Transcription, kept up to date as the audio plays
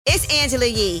It's Angela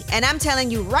Yee, and I'm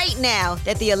telling you right now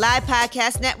that the Alive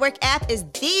Podcast Network app is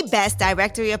the best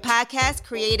directory of podcasts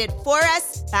created for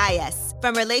us, by us.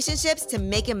 From relationships to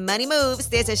making money moves,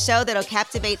 there's a show that'll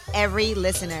captivate every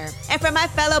listener. And for my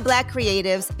fellow Black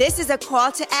creatives, this is a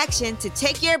call to action to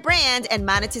take your brand and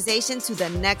monetization to the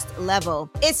next level.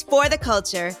 It's for the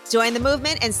culture. Join the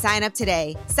movement and sign up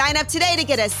today. Sign up today to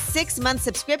get a 6-month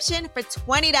subscription for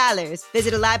 $20.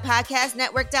 Visit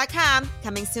AlivePodcastNetwork.com,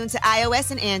 coming soon to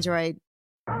iOS and Android.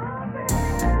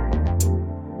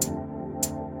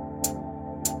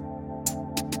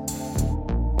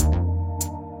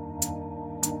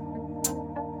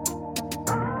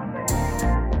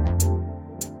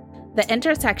 The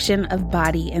intersection of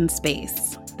body and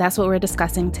space. That's what we're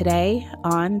discussing today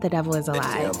on The Devil is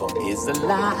Alive. The Devil is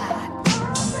Alive.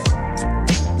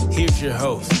 Here's your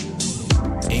host,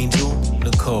 Angel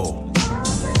Nicole.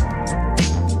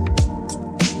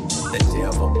 The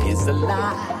Devil is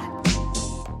Alive.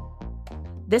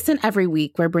 This and every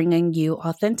week, we're bringing you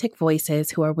authentic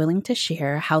voices who are willing to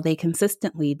share how they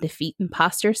consistently defeat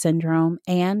imposter syndrome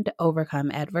and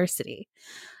overcome adversity.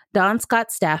 Dawn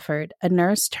Scott Stafford, a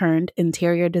nurse turned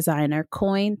interior designer,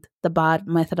 coined the BOD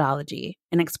Methodology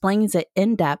and explains it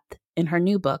in depth in her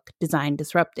new book, Design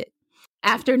Disrupted.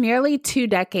 After nearly 2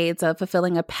 decades of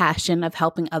fulfilling a passion of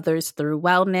helping others through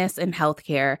wellness and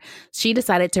healthcare, she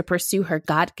decided to pursue her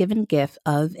God-given gift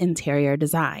of interior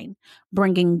design,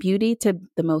 bringing beauty to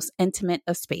the most intimate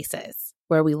of spaces,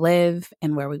 where we live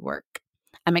and where we work.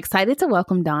 I'm excited to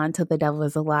welcome Dawn to The Devil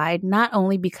is Alive, not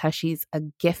only because she's a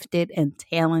gifted and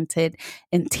talented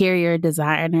interior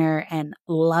designer and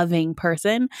loving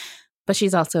person, but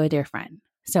she's also a dear friend.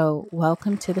 So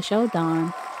welcome to the show,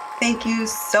 Dawn. Thank you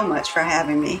so much for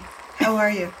having me. How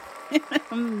are you?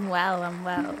 I'm well.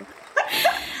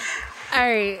 All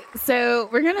right, so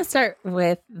we're going to start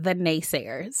with the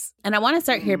naysayers. And I want to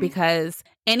start here because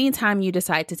anytime you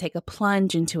decide to take a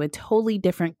plunge into a totally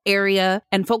different area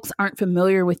and folks aren't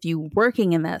familiar with you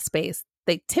working in that space,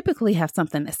 they typically have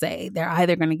something to say. They're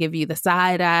either going to give you the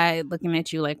side eye, looking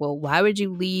at you like, well, why would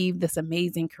you leave this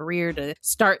amazing career to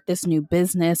start this new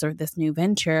business or this new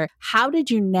venture? How did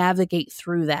you navigate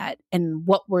through that? And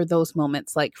what were those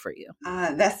moments like for you?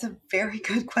 That's a very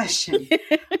good question.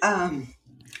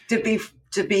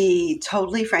 To be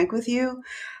totally frank with you,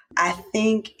 I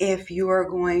think if you are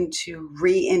going to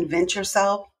reinvent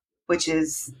yourself, this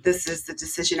is the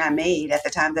decision I made at the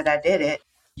time that I did it,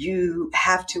 you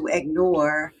have to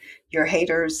ignore your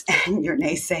haters and your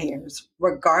naysayers,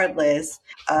 regardless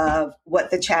of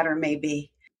what the chatter may be.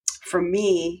 For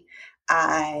me,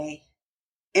 I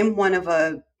am one of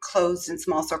a closed and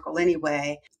small circle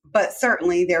anyway, but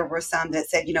certainly there were some that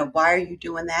said, why are you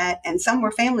doing that? And some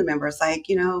were family members like,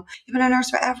 you've been a nurse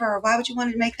forever. Why would you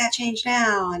want to make that change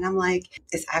now? And I'm like,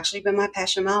 it's actually been my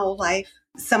passion my whole life.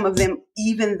 Some of them,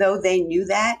 even though they knew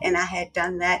that and I had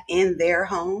done that in their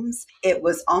homes, it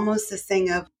was almost this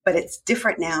thing of, but it's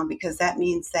different now because that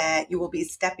means that you will be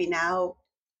stepping out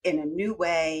in a new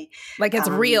way. Like it's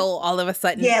real all of a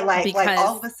sudden. Yeah, like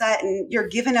all of a sudden you're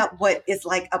giving up what is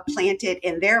like a planted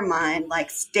in their mind, like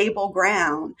stable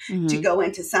ground to go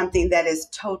into something that is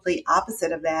totally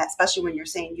opposite of that, especially when you're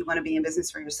saying you want to be in business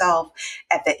for yourself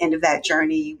at the end of that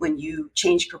journey, when you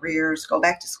change careers, go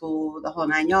back to school, the whole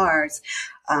 9 yards.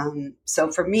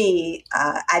 So for me,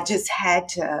 I just had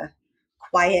to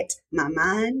quiet my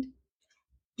mind,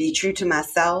 be true to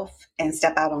myself, and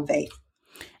step out on faith.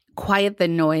 Quiet the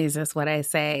noise is what I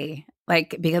say,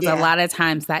 because a lot of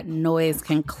times that noise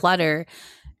can clutter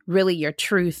really your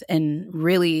truth and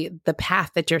really the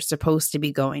path that you're supposed to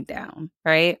be going down,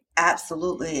 right?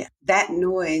 Absolutely. That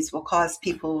noise will cause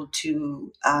people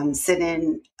to sit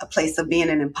in a place of being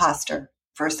an imposter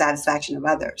for satisfaction of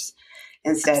others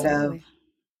instead of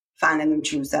finding them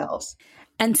true selves.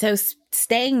 And so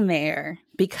staying there,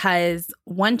 because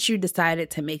once you decided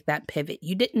to make that pivot,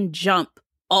 you didn't jump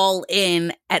all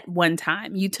in at one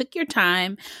time. You took your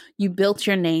time, you built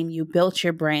your name, you built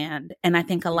your brand. And I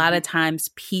think a lot of times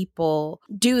people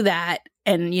do that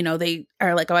and, they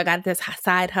are like, oh, I got this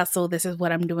side hustle. This is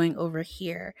what I'm doing over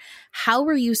here. How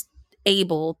were you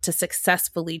able to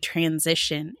successfully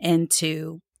transition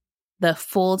into the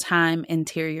full-time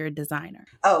interior designer?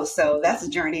 Oh, so that's a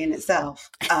journey in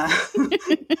itself.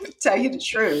 Tell you the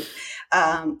truth.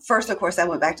 First, of course, I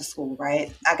went back to school,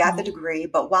 right? I got the degree,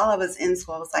 but while I was in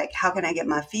school, I was like, how can I get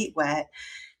my feet wet?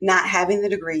 Not having the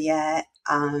degree yet,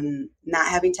 not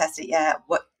having tested yet.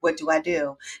 What do I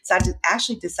do? So I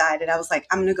actually decided, I was like,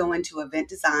 I'm going to go into event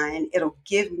design. It'll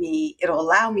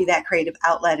allow me that creative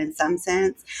outlet in some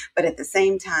sense, but at the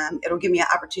same time, it'll give me an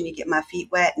opportunity to get my feet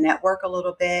wet, network a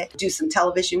little bit, do some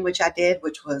television, which I did,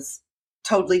 which was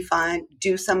totally fun.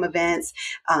 Do some events,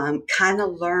 kind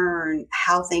of learn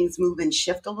how things move and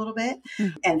shift a little bit.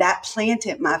 Mm. And that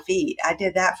planted my feet. I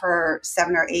did that for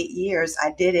 7 or 8 years.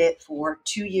 I did it for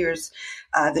 2 years,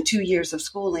 the 2 years of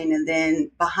schooling. And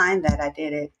then behind that, I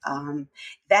did it.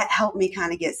 That helped me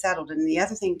kind of get settled. And the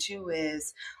other thing too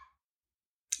is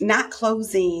not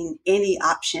closing any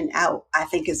option out, I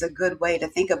think, is a good way to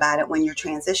think about it when you're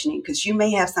transitioning, because you may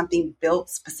have something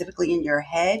built specifically in your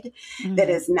head that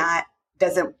is not,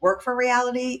 doesn't work for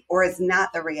reality or is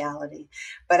not the reality.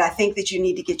 But I think that you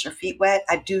need to get your feet wet.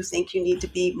 I do think you need to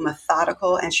be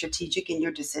methodical and strategic in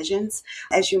your decisions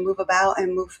as you move about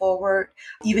and move forward.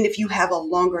 Even if you have a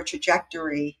longer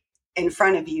trajectory in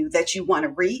front of you that you want to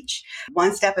reach,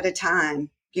 one step at a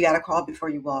time, you got to crawl before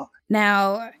you walk.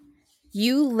 Now,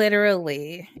 you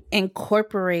literally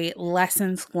incorporate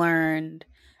lessons learned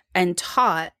and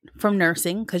taught from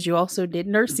nursing, because you also did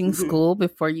nursing school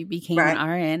before you became an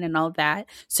RN and all that.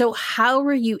 So how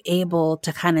were you able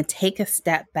to kind of take a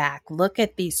step back, look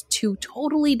at these two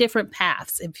totally different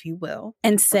paths, if you will,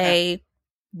 and say,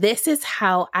 this is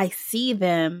how I see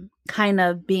them kind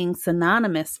of being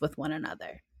synonymous with one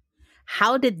another?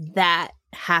 How did that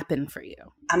happen for you?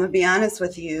 I'm going to be honest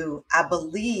with you. I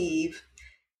believe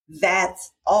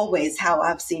that's always how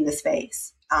I've seen the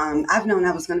space. I've known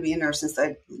I was going to be a nurse since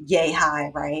yay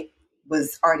high, right?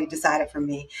 Was already decided for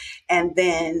me. And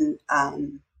then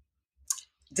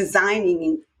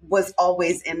designing was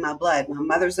always in my blood. My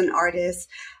mother's an artist.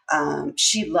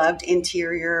 She loved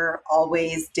interior,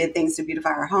 always did things to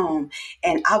beautify her home.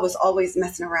 And I was always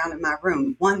messing around in my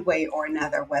room one way or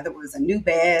another, whether it was a new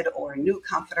bed or a new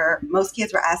comforter. Most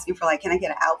kids were asking for, like, can I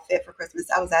get an outfit for Christmas?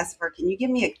 I was asking for, can you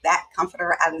give me that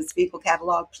comforter out of the Spiegel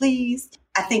catalog, please?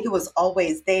 I think it was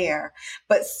always there.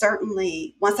 But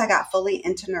certainly once I got fully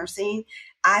into nursing,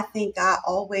 I think I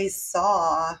always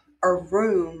saw a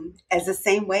room as the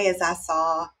same way as I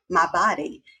saw my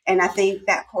body. And I think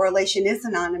that correlation is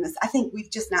synonymous. I think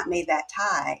we've just not made that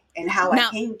tie, and how I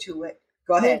came to it.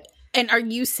 Go ahead. And are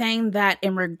you saying that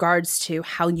in regards to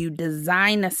how you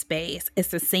design a space, it's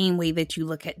the same way that you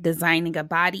look at designing a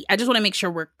body? I just want to make sure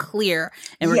we're clear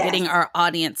and we're getting our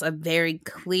audience a very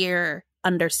clear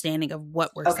understanding of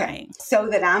what we're saying. So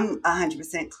that I'm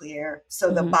 100% clear.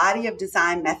 So the body of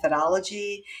design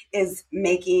methodology is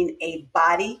making a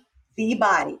body, the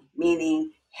body,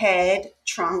 meaning head,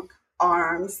 trunk,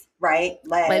 arms, right?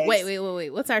 Legs. Like,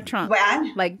 wait. What's our trunk?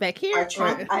 Like back here? Our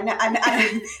trunk.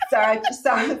 So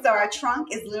our trunk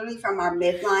is literally from our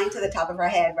midline to the top of our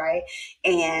head, right?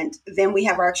 And then we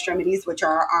have our extremities, which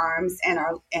are our arms and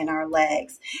our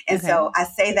legs. And so I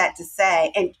say that to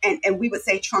say, and we would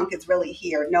say trunk is really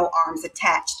here, no arms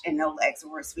attached and no legs.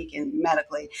 We're speaking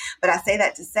medically. But I say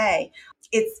that to say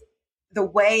it's the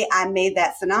way I made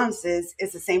that synonymous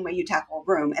is the same way you tackle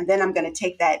a room. And then I'm going to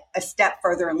take that a step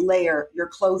further and layer your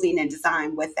clothing and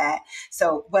design with that.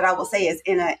 So what I will say is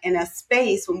in a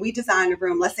space, when we design a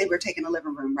room, let's say we're taking a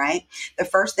living room, right? The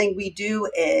first thing we do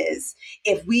is,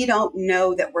 if we don't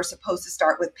know that we're supposed to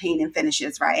start with paint and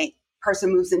finishes, right?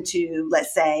 Person moves into,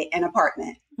 let's say, an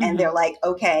apartment. And they're like,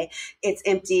 okay, it's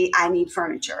empty. I need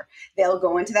furniture. They'll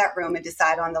go into that room and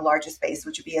decide on the largest space,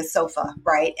 which would be a sofa,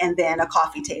 right? And then a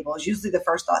coffee table is usually the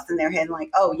first thoughts in their head. Like,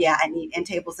 oh yeah, I need end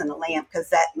tables and a lamp because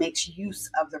that makes use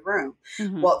of the room.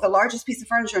 Well, the largest piece of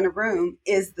furniture in a room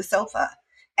is the sofa.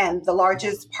 And the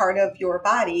largest part of your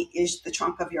body is the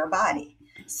trunk of your body.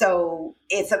 So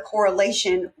it's a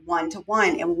correlation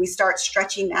 1-to-1. And when we start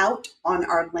stretching out on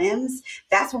our limbs,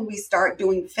 that's when we start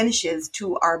doing finishes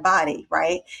to our body,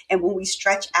 right? And when we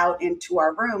stretch out into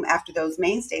our room after those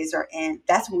mainstays are in,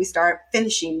 that's when we start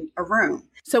finishing a room.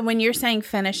 So when you're saying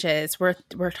finishes, we're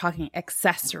talking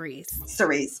accessories.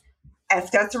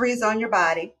 Accessories on your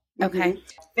body. Okay.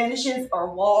 Finishes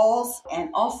are walls and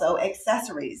also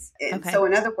accessories. So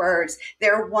in other words,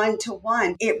 they're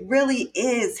 1-to-1. It really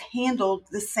is handled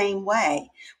the same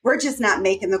way. We're just not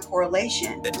making the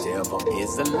correlation. The devil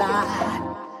is a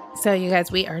lie. So you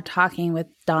guys, we are talking with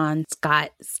Dawn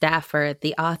Scott Stafford,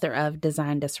 the author of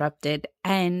Design Disrupted,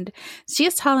 and she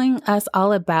is telling us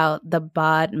all about the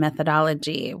BOD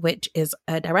methodology, which is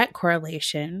a direct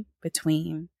correlation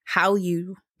between how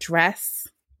you dress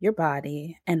your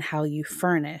body and how you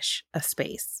furnish a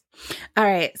space. All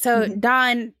right. So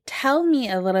Dawn, tell me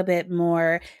a little bit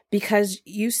more, because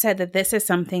you said that this is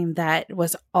something that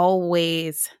was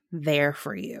always there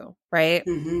for you, right?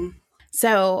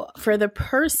 So for the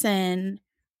person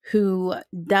who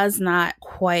does not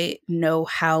quite know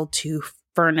how to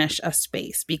furnish a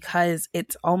space, because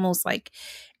it's almost like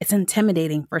it's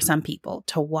intimidating for some people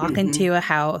to walk into a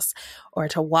house or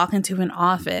to walk into an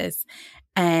office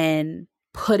and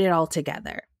put it all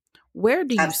together. Where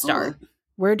do you Absolutely. start?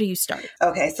 Where do you start?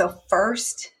 Okay, so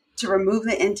first, to remove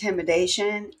the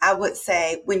intimidation, I would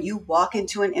say when you walk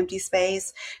into an empty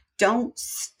space, don't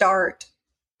start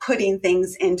putting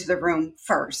things into the room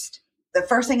first. The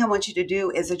first thing I want you to do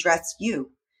is address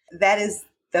you. That is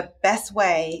the best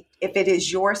way. If it is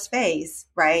your space,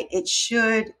 right? It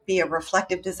should be a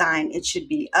reflective design. It should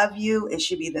be of you. It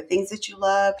should be the things that you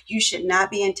love. You should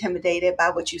not be intimidated by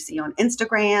what you see on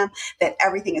Instagram, that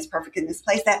everything is perfect in this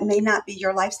place. That may not be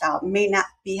your lifestyle. It may not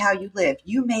be how you live.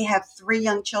 You may have 3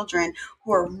 young children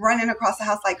who are running across the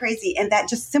house like crazy, and that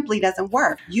just simply doesn't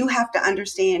work. You have to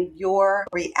understand your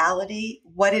reality,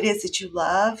 what it is that you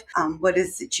love, what it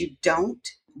is that you don't,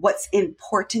 what's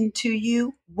important to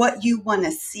you, what you want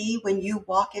to see when you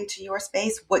walk into your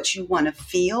space, what you want to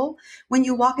feel when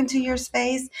you walk into your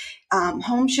space.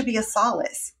 Home should be a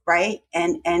solace, right?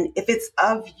 And if it's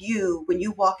of you, when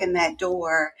you walk in that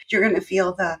door, you're going to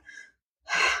feel the,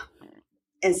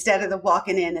 instead of the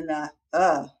walking in and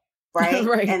the, right?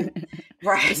 Right. And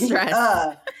right.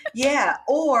 Stress. Yeah.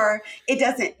 Or it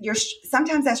doesn't,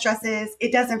 sometimes that stress is,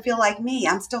 it doesn't feel like me.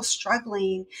 I'm still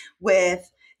struggling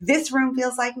with, this room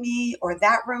feels like me, or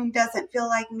that room doesn't feel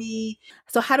like me.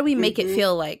 So how do we make it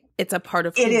feel like it's a part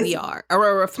of who we are, or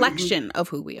a reflection of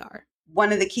who we are?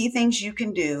 One of the key things you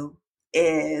can do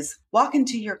is walk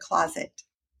into your closet,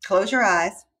 close your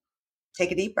eyes,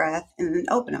 take a deep breath, and then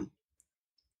open them.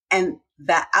 And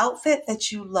the outfit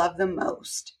that you love the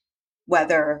most,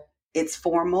 whether it's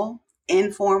formal,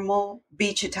 informal,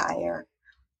 beach attire,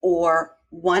 or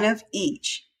one of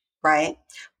each, right?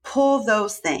 Pull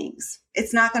those things.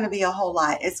 It's not going to be a whole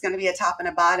lot. It's going to be a top and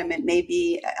a bottom. It may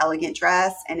be an elegant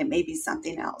dress, and it may be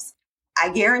something else. I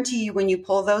guarantee you when you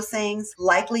pull those things,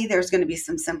 likely there's going to be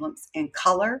some semblance in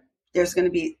color. There's going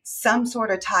to be some sort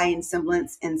of tie and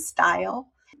semblance in style.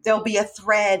 There'll be a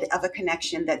thread of a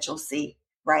connection that you'll see,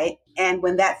 right? And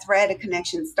when that thread of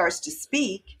connection starts to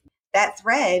speak, that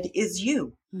thread is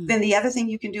you. Then the other thing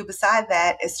you can do beside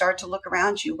that is start to look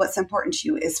around you. What's important to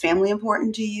you? Is family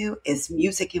important to you? Is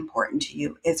music important to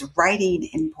you? Is writing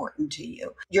important to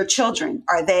you? Your children,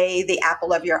 are they the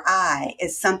apple of your eye?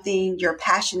 Is something you're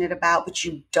passionate about, but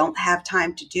you don't have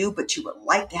time to do, but you would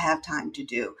like to have time to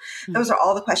do? Those are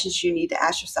all the questions you need to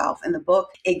ask yourself. In the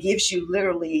book, it gives you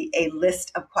literally a list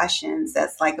of questions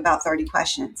that's like about 30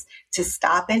 questions to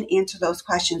stop and answer those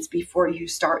questions before you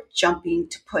start jumping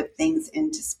to put things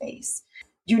into space.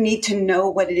 You need to know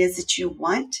what it is that you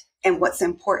want and what's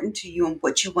important to you and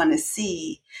what you want to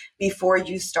see before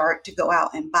you start to go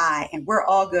out and buy. And we're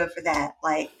all good for that.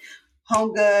 Like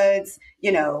Home Goods,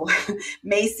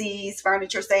 Macy's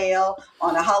furniture sale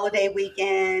on a holiday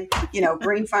weekend,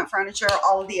 Green Front Furniture,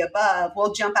 all of the above.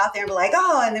 We'll jump out there and be like,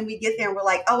 oh, and then we get there and we're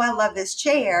like, oh, I love this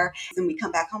chair. And we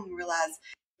come back home and realize,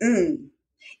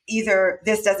 either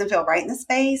this doesn't feel right in the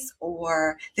space,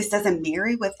 or this doesn't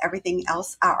marry with everything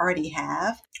else I already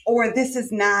have, or this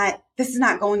is not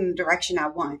going in the direction I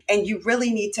want. And you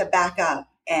really need to back up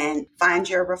and find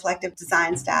your reflective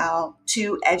design style.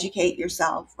 2, educate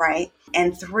yourself, right?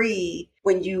 And 3,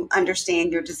 when you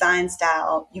understand your design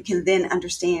style, you can then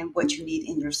understand what you need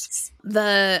in your space.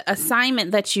 The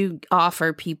assignment that you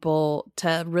offer people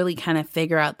to really kind of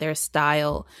figure out their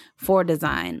style for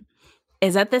design,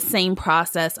 is that the same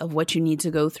process of what you need to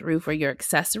go through for your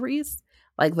accessories?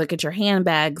 Like look at your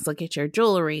handbags, look at your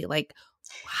jewelry, like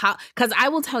how, because I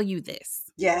will tell you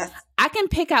this. Yes. I can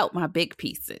pick out my big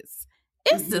pieces.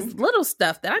 It's this little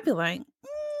stuff that I'd be like,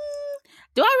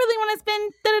 do I really want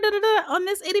to spend on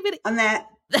this itty bitty? On that.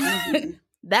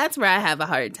 That's where I have a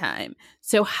hard time.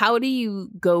 So how do you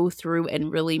go through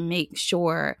and really make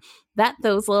sure that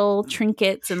those little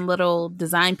trinkets and little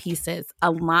design pieces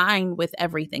align with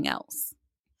everything else?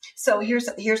 So here's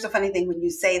the funny thing when you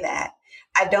say that.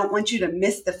 I don't want you to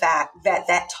miss the fact that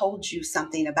that told you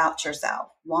something about yourself.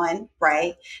 One,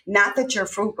 right? Not that you're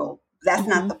frugal. That's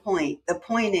not the point. The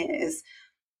point is,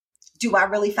 do I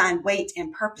really find weight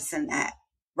and purpose in that?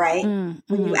 Right?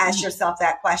 When you ask yourself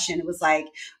that question, it was like,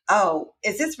 oh,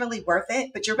 is this really worth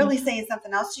it? But you're really saying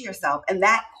something else to yourself. And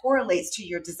that correlates to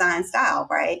your design style,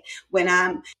 right? When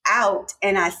I'm out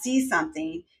and I see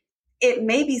something, it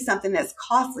may be something that's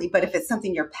costly, but if it's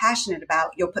something you're passionate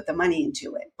about, you'll put the money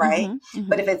into it, right?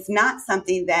 But if it's not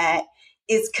something that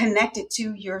is connected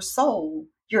to your soul,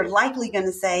 you're likely going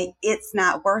to say it's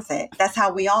not worth it. That's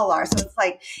how we all are. So it's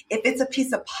like, if it's a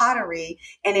piece of pottery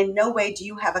and in no way do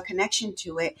you have a connection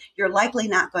to it, you're likely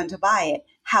not going to buy it.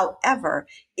 However,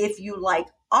 if you like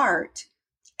art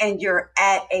and you're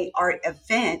at a art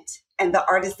event and the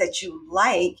artist that you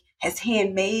like has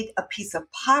handmade a piece of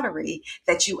pottery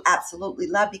that you absolutely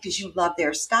love because you love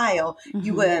their style,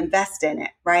 you will invest in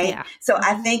it, right? Yeah. So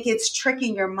I think it's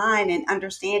tricking your mind and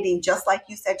understanding, just like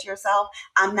you said to yourself,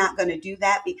 I'm not going to do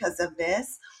that because of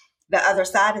this. The other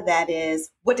side of that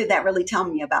is, what did that really tell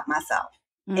me about myself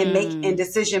in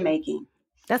decision making?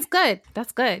 That's good.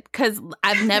 That's good. Because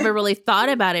I've never really thought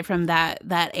about it from that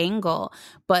angle.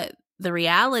 But the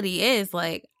reality is,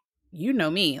 like, you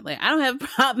know me, like, I don't have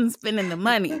problems spending the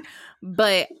money,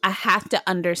 but I have to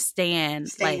understand,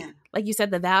 like you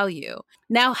said, the value.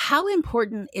 Now, how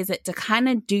important is it to kind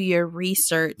of do your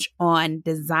research on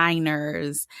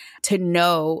designers to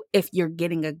know if you're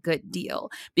getting a good deal?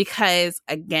 Because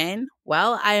again,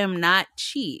 I am not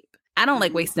cheap. I don't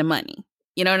like wasting money.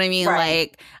 You know what I mean? Right.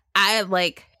 Like, I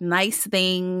like nice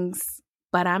things,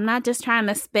 but I'm not just trying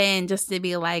to spend just to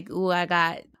be like, ooh, I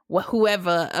got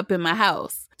whoever up in my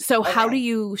house. So how do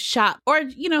you shop or,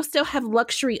 still have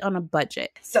luxury on a budget?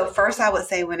 So first, I would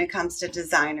say when it comes to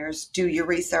designers, do your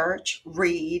research,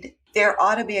 read. There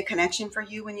ought to be a connection for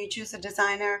you when you choose a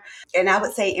designer. And I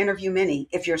would say interview many.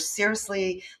 If you're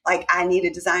seriously like, I need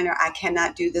a designer, I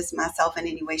cannot do this myself in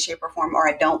any way, shape, or form, or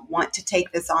I don't want to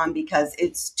take this on because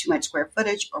it's too much square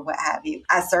footage or what have you,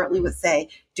 I certainly would say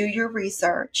do your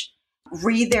research.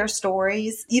 Read their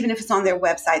stories, even if it's on their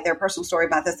website, their personal story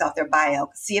about themselves, their bio.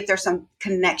 See if there's some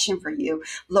connection for you.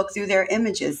 Look through their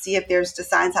images. See if there's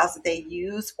design styles that they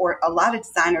use, or a lot of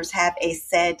designers have a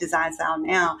said design style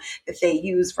now that they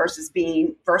use versus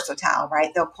being versatile,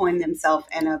 right? They'll coin themselves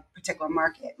in a particular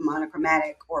market,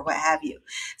 monochromatic or what have you.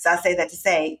 So I say that to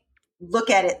say, look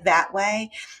at it that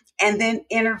way and then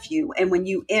interview. And when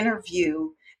you interview,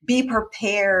 be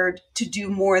prepared to do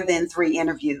more than 3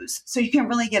 interviews so you can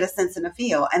really get a sense and a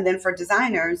feel. And then for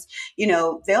designers,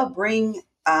 they'll bring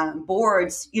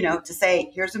boards, to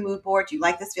say, here's a mood board. Do you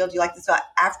like this feel? Do you like this feel?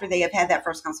 After they have had that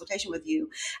first consultation with you.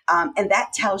 And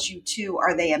that tells you too,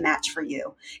 are they a match for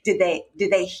you? Did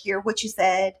they hear what you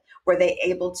said? Were they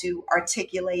able to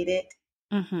articulate it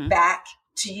back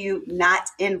to you, not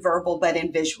in verbal, but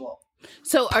in visual?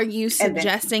 So are you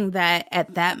suggesting that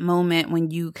at that moment when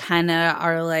you kind of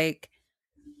are like,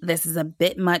 this is a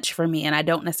bit much for me and I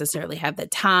don't necessarily have the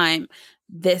time,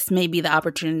 this may be the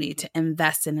opportunity to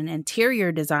invest in an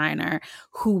interior designer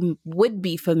who would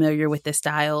be familiar with the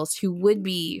styles, who would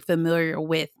be familiar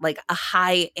with like a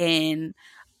high-end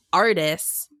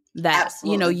artist that,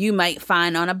 Absolutely. you might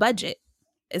find on a budget.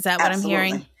 Is that what Absolutely. I'm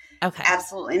hearing? Okay.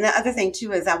 Absolutely. And the other thing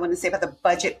too is I want to say about the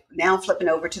budget. Now flipping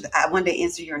over to I wanted to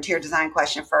answer your interior design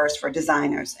question first for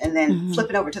designers, and then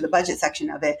flipping over to the budget section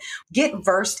of it. Get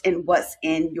versed in what's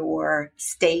in your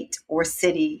state or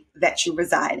city that you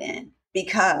reside in,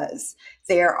 because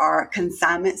there are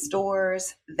consignment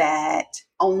stores that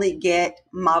only get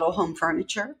model home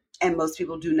furniture. And most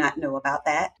people do not know about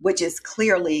that, which is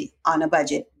clearly on a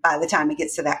budget by the time it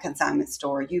gets to that consignment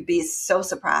store. You'd be so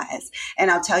surprised.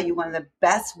 And I'll tell you, one of the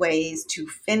best ways to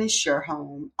finish your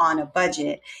home on a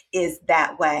budget is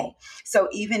that way. So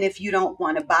even if you don't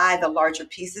want to buy the larger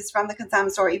pieces from the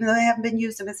consignment store, even though they haven't been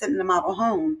used and been sitting in a model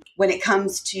home, when it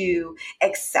comes to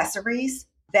accessories,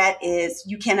 that is,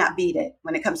 you cannot beat it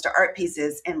when it comes to art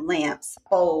pieces and lamps,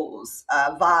 bowls,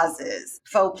 vases,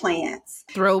 faux plants,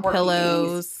 throw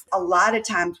pillows. A lot of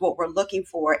times what we're looking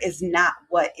for is not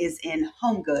what is in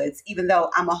home goods, even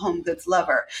though I'm a home goods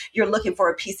lover. You're looking for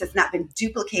a piece that's not been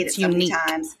duplicated so many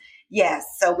times.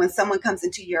 Yes. So when someone comes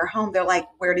into your home, they're like,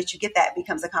 where did you get that? It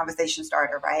becomes a conversation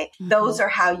starter, right? Those are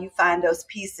how you find those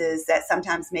pieces that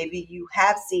sometimes maybe you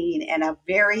have seen in a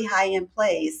very high-end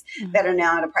place that are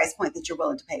now at a price point that you're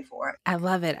willing to pay for it. I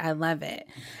love it. I love it.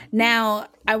 Now,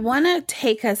 I want to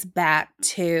take us back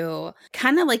to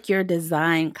kind of like your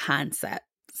design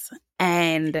concepts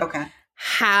and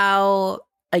how,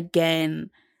 again,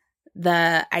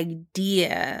 the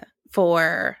idea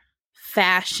for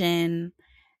fashion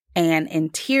and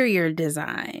interior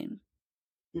design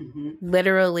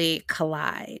literally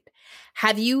collide.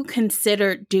 Have you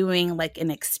considered doing like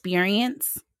an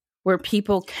experience where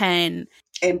people can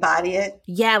embody it?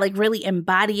 Yeah, like really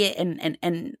embody it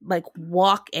and like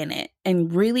walk in it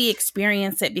and really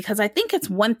experience it, because I think it's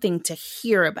one thing to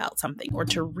hear about something or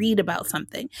to read about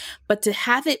something, but to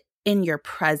have it in your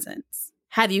presence.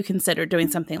 Have you considered doing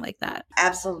something like that?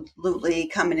 Absolutely.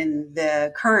 Coming in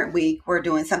the current week, we're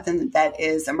doing something that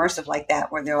is immersive like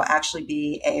that, where there will actually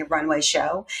be a runway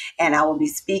show. And I will be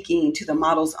speaking to the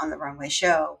models on the runway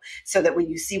show so that when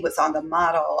you see what's on the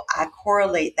model, I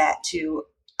correlate that to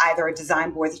either a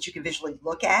design board that you can visually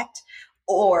look at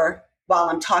or while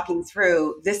I'm talking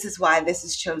through, this is why this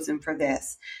is chosen for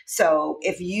this. So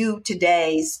if you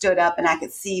today stood up and I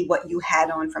could see what you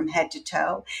had on from head to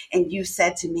toe, and you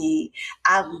said to me,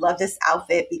 I love this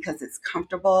outfit because it's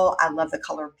comfortable. I love the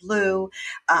color blue.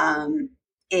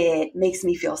 It makes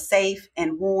me feel safe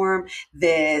and warm.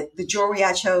 The jewelry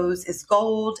I chose is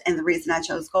gold. And the reason I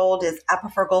chose gold is I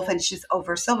prefer gold finishes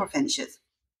over silver finishes.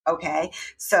 Okay.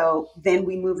 So then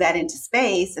we move that into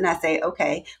space and I say,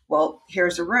 okay, well,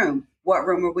 here's a room. What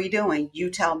room are we doing? You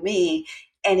tell me.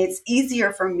 And it's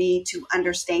easier for me to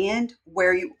understand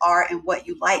where you are and what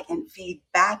you like and feed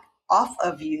back off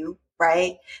of you,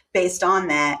 right? Based on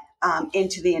that,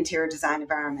 into the interior design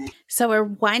environment. So we're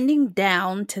winding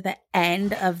down to the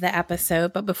end of the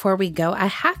episode, but before we go, I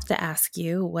have to ask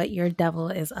you what your devil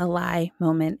is a lie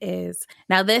moment is.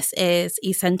 Now, this is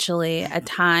essentially a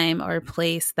time or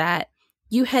place that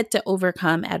you had to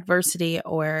overcome adversity,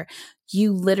 or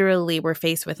you literally were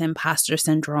faced with imposter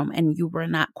syndrome and you were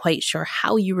not quite sure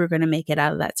how you were going to make it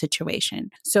out of that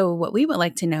situation. So what we would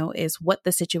like to know is what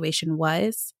the situation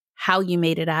was, how you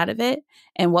made it out of it,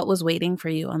 and what was waiting for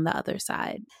you on the other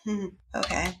side.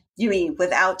 Okay. You mean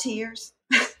without tears?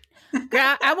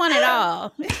 Girl, I want it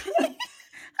all. I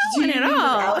want it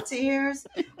all. Without tears?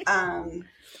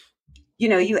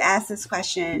 You asked this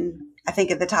question, I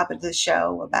think at the top of the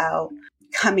show, about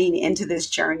coming into this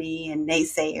journey and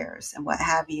naysayers and what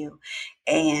have you.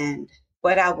 And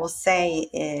what I will say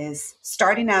is,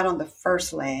 starting out on the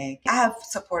first leg, I have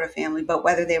supportive family, but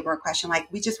whether they were a question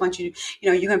like, we just want you to,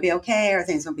 you're going to be okay, or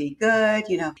things going to be good,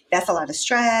 that's a lot of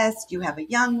stress, you have a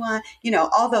young one,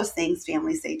 all those things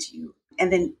families say to you.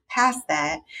 And then past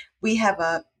that, we have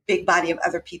a big body of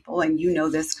other people, and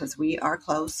this because we are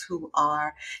close, who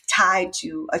are tied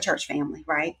to a church family,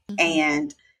 right? Mm-hmm.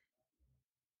 And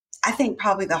I think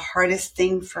probably the hardest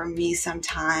thing for me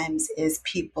sometimes is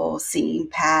people seeing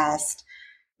past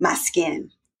my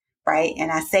skin, right?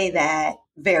 And I say that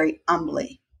very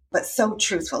humbly, but so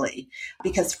truthfully,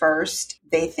 because first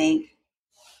they think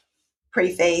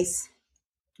pretty face,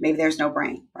 maybe there's no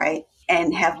brain, right?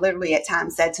 And have literally at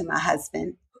times said to my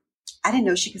husband, I didn't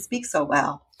know she could speak so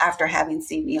well after having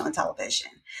seen me on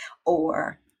television,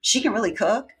 or she can really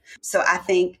cook. So I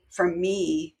think for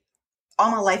me,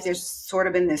 all my life, there's sort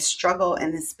of been this struggle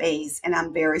in this space, and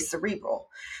I'm very cerebral,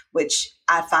 which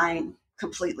I find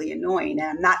completely annoying. And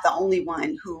I'm not the only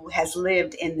one who has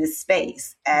lived in this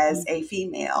space as a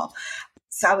female.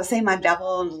 So I would say my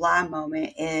devil in the lie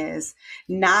moment is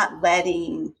not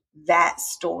letting that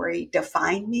story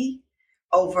define me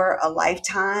over a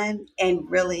lifetime,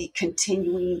 and really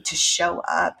continuing to show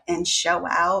up and show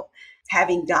out,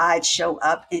 having God show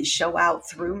up and show out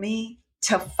through me,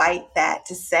 to fight that,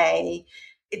 to say,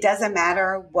 it doesn't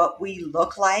matter what we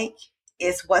look like,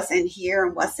 it's what's in here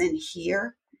and what's in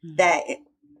here that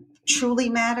truly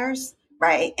matters,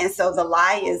 right? And so the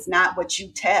lie is not what you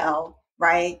tell,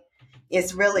 right?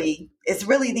 It's really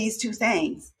these two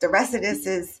things. The rest of this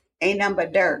is ain't nothing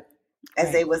but dirt,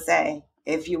 as they would say,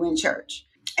 if you in church.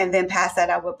 And then past that,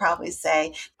 I would probably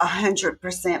say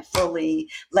 100% fully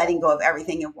letting go of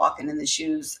everything and walking in the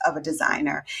shoes of a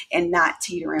designer and not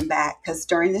teetering back. Because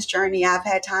during this journey, I've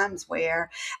had times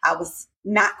where I was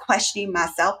not questioning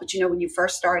myself. But when you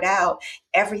first start out,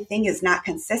 everything is not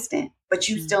consistent, but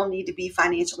you still need to be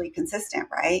financially consistent,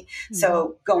 right? Mm-hmm.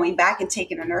 So going back and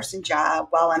taking a nursing job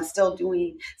while I'm still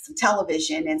doing some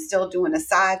television and still doing a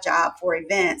side job for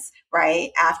events,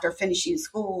 right? After finishing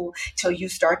school, till you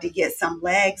start to get some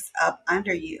legs up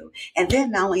under you. And then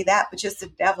not only that, but just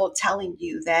the devil telling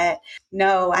you that,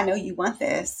 no, I know you want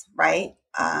this, right?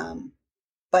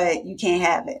 But you can't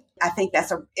have it. I think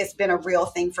it's been a real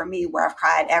thing for me, where I've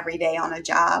cried every day on a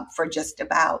job for just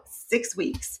about 6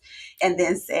 weeks, and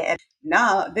then said,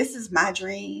 no, this is my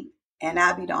dream, and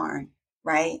I'll be darned,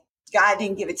 right? God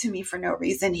didn't give it to me for no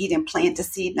reason. He didn't plant the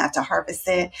seed not to harvest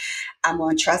it. I'm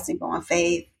going to trust and go on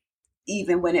faith,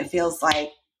 even when it feels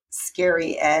like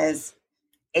scary as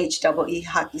HEE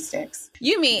hockey sticks.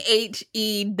 You mean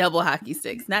HE double hockey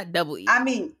sticks, not double E. I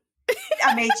mean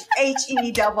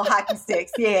HE double hockey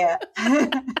sticks. Yeah.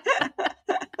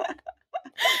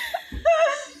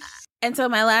 And so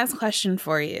my last question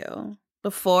for you,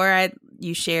 before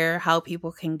you share how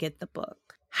people can get the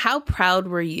book, how proud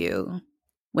were you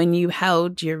when you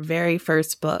held your very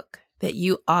first book that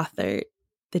you authored,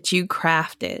 that you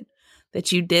crafted,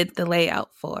 that you did the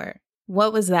layout for?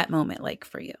 What was that moment like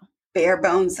for you? Bare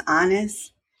bones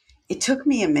honest. It took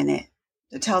me a minute,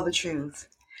 to tell the truth.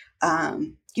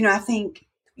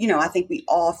 I think we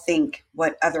all think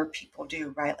what other people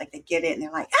do, right? Like they get it and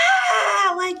they're like,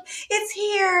 like it's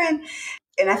here.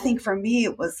 And I think for me,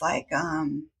 it was like,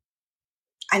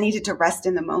 I needed to rest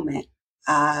in the moment.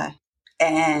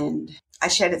 And I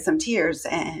shedded some tears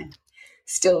and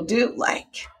still do.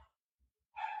 Like,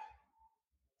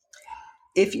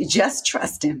 if you just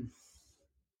trust him,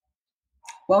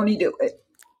 won't he do it?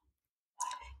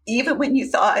 Even when you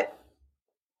thought,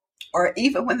 or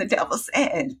even when the devil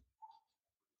said,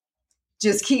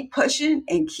 just keep pushing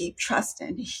and keep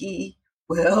trusting, he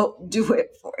will do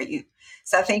it for you.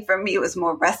 So I think for me, it was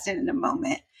more resting in the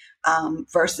moment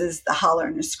versus the holler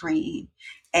and the scream,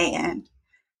 and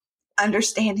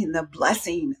understanding the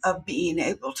blessing of being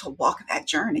able to walk that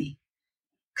journey,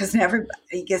 because not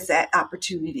everybody gets that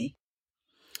opportunity.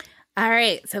 All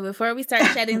right. So before we start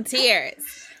shedding tears,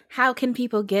 how can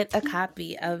people get a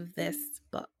copy of this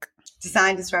book?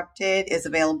 Design Disrupted is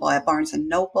available at Barnes &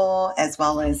 Noble as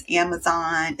well as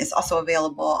Amazon. It's also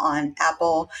available on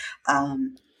Apple,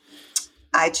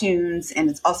 iTunes, and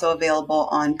it's also available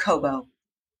on Kobo,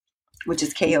 which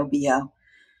is Kobo.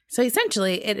 So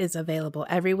essentially, it is available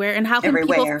everywhere. And how can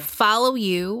people follow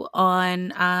you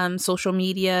on social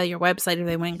media, your website, if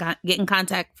they want to get in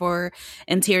contact for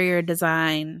interior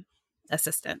design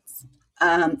assistance?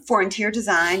 For interior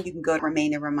design, you can go to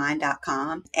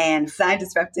remainandremind.com. And Design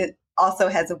Disrupted also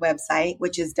has a website,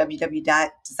 which is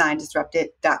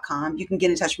www.designdisrupted.com. You can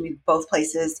get in touch with me both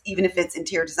places. Even if it's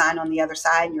interior design on the other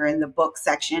side and you're in the book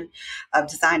section of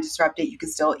Design Disrupted, you can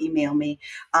still email me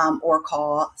or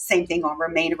call. Same thing on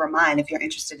Remain and Remind. If you're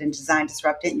interested in Design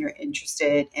Disrupted and you're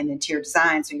interested in interior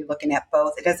design, so you're looking at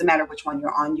both, it doesn't matter which one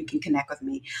you're on, you can connect with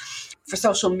me. For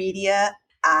social media,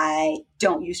 I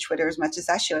don't use Twitter as much as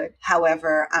I should.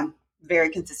 However, I'm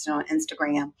very consistent on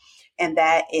Instagram, and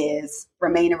that is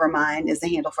Remain and Remind is the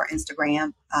handle for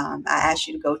Instagram. I ask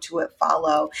you to go to it,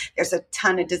 follow. There's a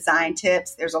ton of design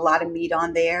tips. There's a lot of meat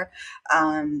on there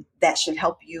that should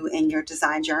help you in your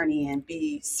design journey, and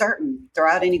be certain. Throw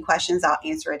out any questions. I'll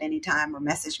answer at any time, or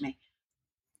message me.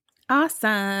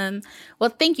 Awesome.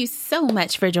 Well, thank you so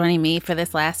much for joining me for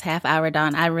this last half hour,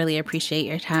 Dawn. I really appreciate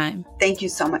your time. Thank you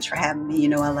so much for having me. You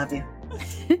know I love you.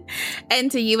 And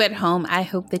to you at home, I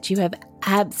hope that you have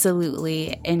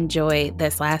absolutely enjoyed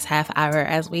this last half hour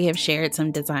as we have shared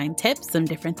some design tips, some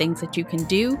different things that you can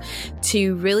do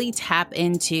to really tap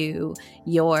into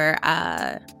your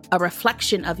a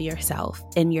reflection of yourself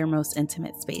in your most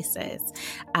intimate spaces.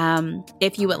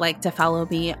 If you would like to follow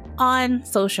me on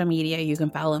social media, you can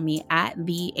follow me at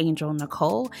The Angel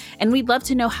Nicole, and we'd love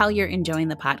to know how you're enjoying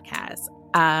the podcast.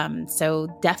 So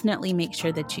definitely make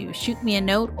sure that you shoot me a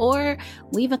note or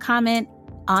leave a comment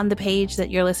on the page that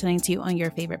you're listening to on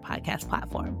your favorite podcast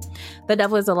platform. The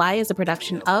Devil is a Lie is a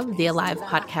production of the Alive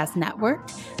Podcast Network,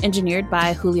 engineered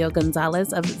by Julio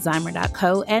Gonzalez of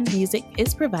Zymer.co, and music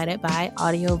is provided by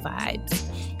Audio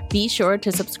Vibes. Be sure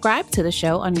to subscribe to the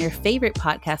show on your favorite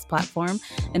podcast platform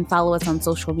and follow us on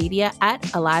social media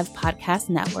at Alive Podcast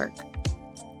Network.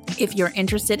 If you're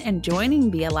interested in joining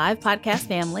the Alive Podcast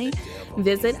family,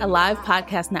 visit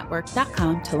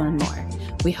alivepodcastnetwork.com to learn more.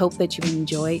 We hope that you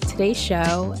enjoyed today's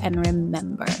show, and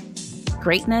remember,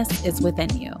 greatness is within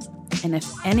you. And if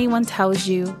anyone tells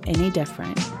you any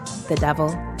different, the devil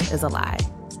is a lie.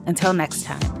 Until next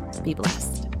time, be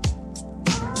blessed.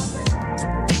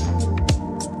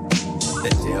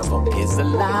 The devil is a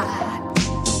lie.